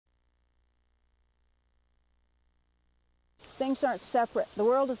things aren't separate. The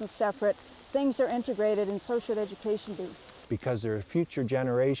world isn't separate. Things are integrated, and so should education be. Because there are future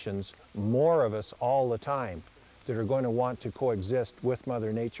generations, more of us all the time, that are going to want to coexist with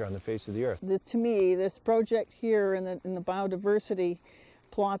Mother Nature on the face of the earth. To me, this project here in the biodiversity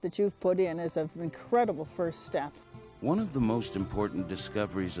plot that you've put in is an incredible first step. One of the most important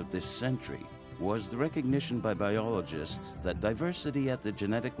discoveries of this century was the recognition by biologists that diversity at the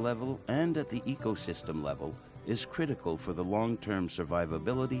genetic level and at the ecosystem level is critical for the long-term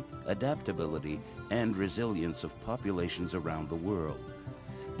survivability, adaptability, and resilience of populations around the world.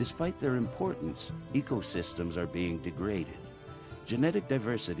 Despite their importance, ecosystems are being degraded. Genetic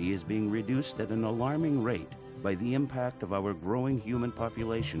diversity is being reduced at an alarming rate by the impact of our growing human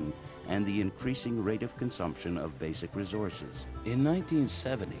population and the increasing rate of consumption of basic resources. In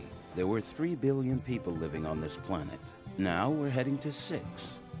 1970, there were 3 billion people living on this planet. Now we're heading to 6.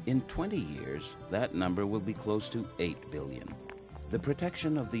 In 20 years, that number will be close to 8 billion. The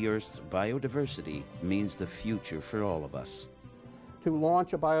protection of the Earth's biodiversity means the future for all of us. To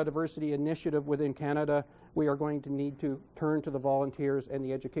launch a biodiversity initiative within Canada, we are going to need to turn to the volunteers and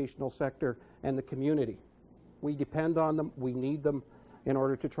the educational sector and the community. We depend on them, we need them in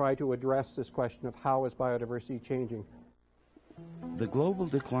order to try to address this question of how is biodiversity changing. The global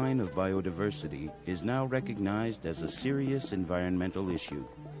decline of biodiversity is now recognized as a serious environmental issue.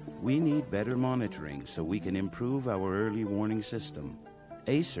 We need better monitoring so we can improve our early warning system.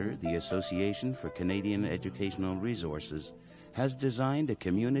 ACER, the Association for Canadian Educational Resources, has designed a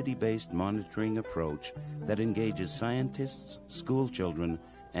community-based monitoring approach that engages scientists, school children,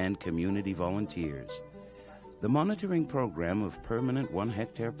 and community volunteers. The monitoring program of permanent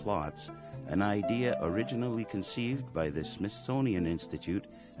 1-hectare plots, an idea originally conceived by the Smithsonian Institute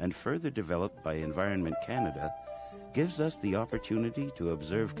and further developed by Environment Canada, gives us the opportunity to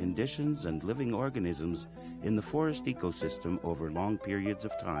observe conditions and living organisms in the forest ecosystem over long periods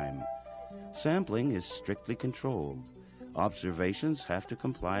of time. Sampling is strictly controlled. Observations have to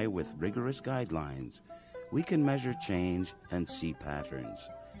comply with rigorous guidelines. We can measure change and see patterns.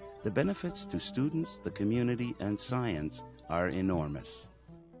 The benefits to students, the community, and science are enormous.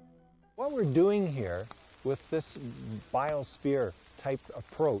 What we're doing here with this biosphere type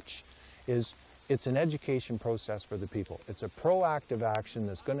approach is it's an education process for the people. It's a proactive action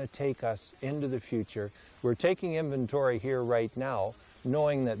that's going to take us into the future. We're taking inventory here right now,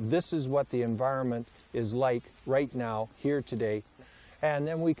 knowing that this is what the environment is like right now, here today, and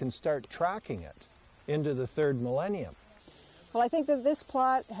then we can start tracking it into the 3rd millennium. Well, I think that this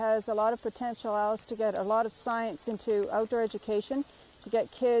plot has a lot of potential, Alice, to get a lot of science into outdoor education, to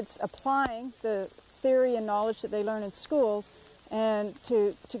get kids applying the theory and knowledge that they learn in schools, and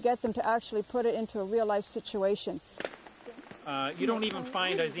to get them to actually put it into a real-life situation. You don't even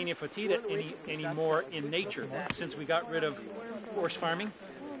find Eisenia foetida anymore in nature since we got rid of horse farming.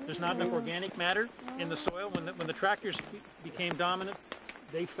 There's not enough organic matter in the soil. When the tractors became dominant,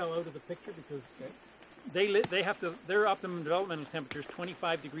 they fell out of the picture because their optimum developmental temperature is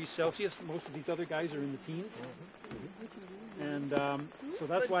 25 degrees Celsius. Most of these other guys are in the teens. And so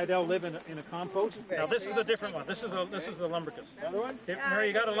that's why they'll live in a compost. Now this is a different one. This is a lumbricus. The other one? Mary,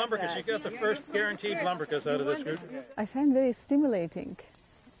 you got a lumbricus. You got the first guaranteed lumbricus out of this group. I find very stimulating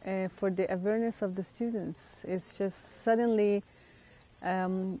for the awareness of the students. It's just suddenly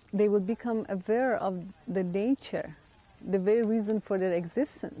they will become aware of the nature, the very reason for their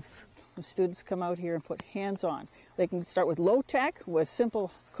existence. The students come out here and put hands on. They can start with low tech, with simple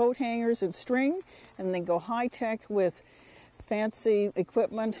coat hangers and string, and then go high tech with fancy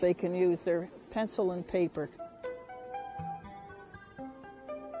equipment. They can use their pencil and paper.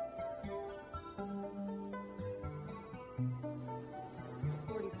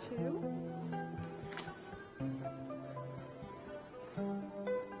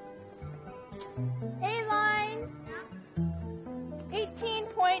 A-line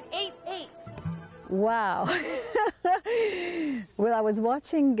 18.88. Wow. Well, I was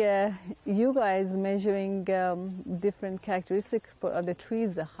watching you guys measuring different characteristics for the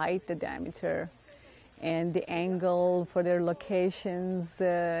trees, the height, the diameter, and the angle for their locations.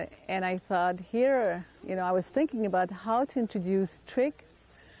 And I thought here, I was thinking about how to introduce trig,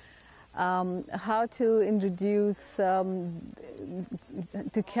 how to introduce, to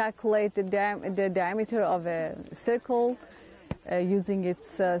calculate the diameter of a circle, using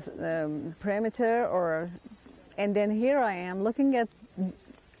its perimeter, and then here I am looking at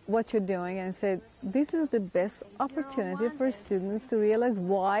what you're doing and said, this is the best opportunity for students to realize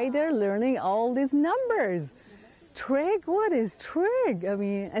why they're learning all these numbers. Trig, what is trig? I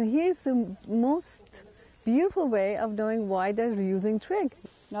mean, and here's the most beautiful way of knowing why they're using trig.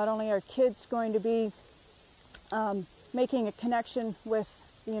 Not only are kids going to be making a connection with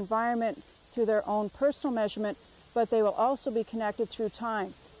the environment through their own personal measurement, but they will also be connected through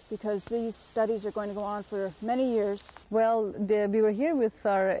time, because these studies are going to go on for many years. Well, we were here with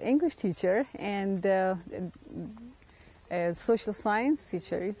our English teacher and social science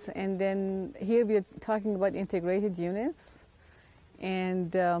teachers, and then here we are talking about integrated units,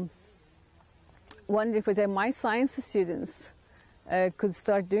 and wondering, for example, my science students could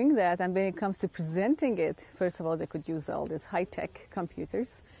start doing that, and when it comes to presenting it, first of all, they could use all these high-tech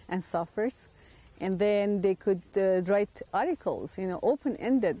computers and softwares, and then they could write articles,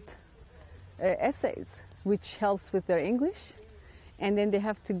 open-ended essays, which helps with their English. And then they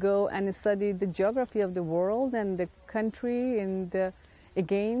have to go and study the geography of the world and the country, and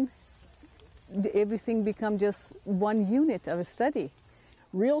again, everything becomes just one unit of a study.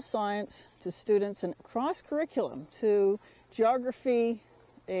 Real science to students and cross-curriculum to geography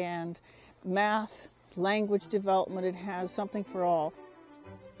and math, language development. It has something for all.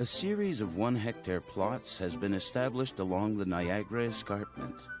 A series of 1-hectare plots has been established along the Niagara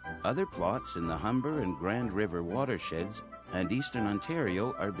Escarpment. Other plots in the Humber and Grand River watersheds and Eastern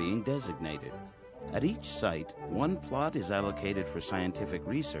Ontario are being designated. At each site, one plot is allocated for scientific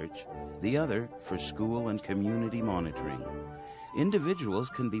research, the other for school and community monitoring. Individuals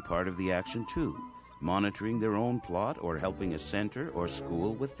can be part of the action too, monitoring their own plot or helping a center or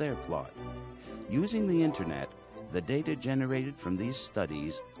school with their plot. Using the internet, the data generated from these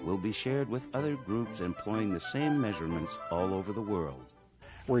studies will be shared with other groups employing the same measurements all over the world.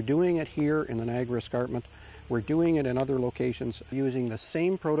 We're doing it here in the Niagara Escarpment. We're doing it in other locations using the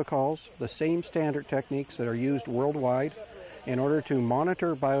same protocols, the same standard techniques that are used worldwide in order to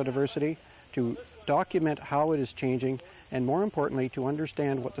monitor biodiversity, to document how it is changing, and more importantly, to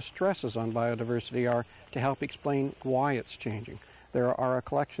understand what the stresses on biodiversity are to help explain why it's changing. There are a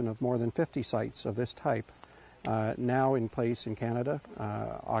collection of more than 50 sites of this type now in place in Canada,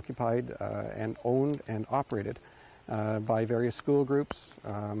 occupied and owned and operated by various school groups,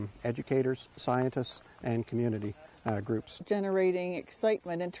 educators, scientists, and community groups. Generating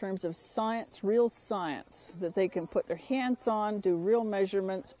excitement in terms of science, real science, that they can put their hands on, do real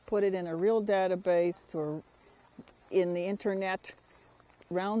measurements, put it in a real database or in the internet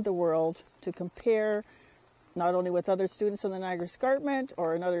around the world to compare not only with other students in the Niagara Escarpment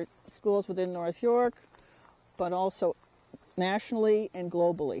or in other schools within North York, but also nationally and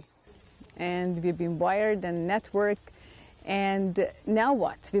globally. And we've been wired and networked, and now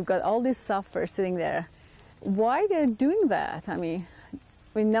what? We've got all this software sitting there. Why they're doing that? I mean,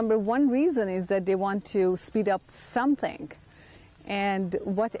 number one reason is that they want to speed up something. And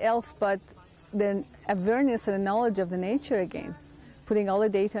what else but their awareness and knowledge of the nature again? Putting all the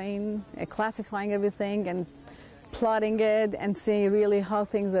data in, classifying everything, and plotting it, and seeing really how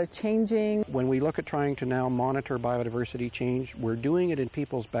things are changing. When we look at trying to now monitor biodiversity change, we're doing it in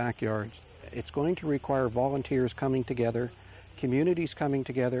people's backyards. It's going to require volunteers coming together, communities coming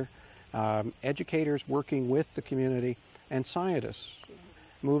together, educators working with the community, and scientists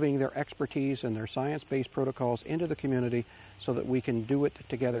moving their expertise and their science-based protocols into the community so that we can do it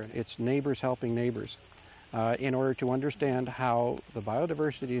together. It's neighbors helping neighbors in order to understand how the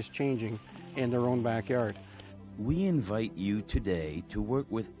biodiversity is changing in their own backyard. We invite you today to work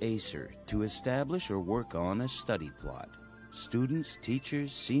with ACER to establish or work on a study plot. Students,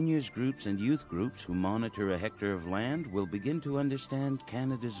 teachers, seniors groups, and youth groups who monitor a hectare of land will begin to understand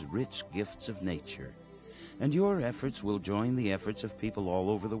Canada's rich gifts of nature. And your efforts will join the efforts of people all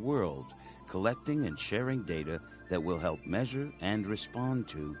over the world, collecting and sharing data that will help measure and respond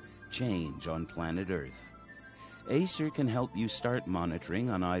to change on planet Earth. ACER can help you start monitoring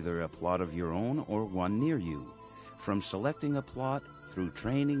on either a plot of your own or one near you. From selecting a plot through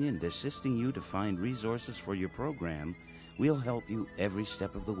training and assisting you to find resources for your program, we'll help you every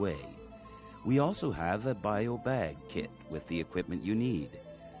step of the way. We also have a BioBag kit with the equipment you need.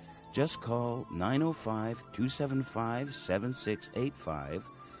 Just call 905-275-7685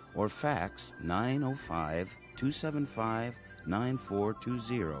 or fax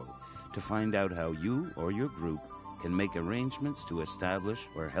 905-275-9420 to find out how you or your group can make arrangements to establish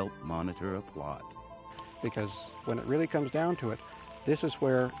or help monitor a plot. Because when it really comes down to it, this is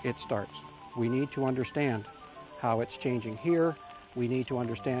where it starts. We need to understand how it's changing here, we need to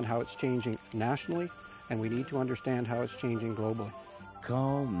understand how it's changing nationally, and we need to understand how it's changing globally.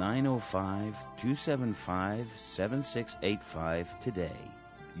 Call 905-275-7685 today.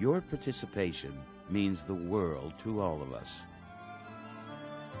 Your participation means the world to all of us.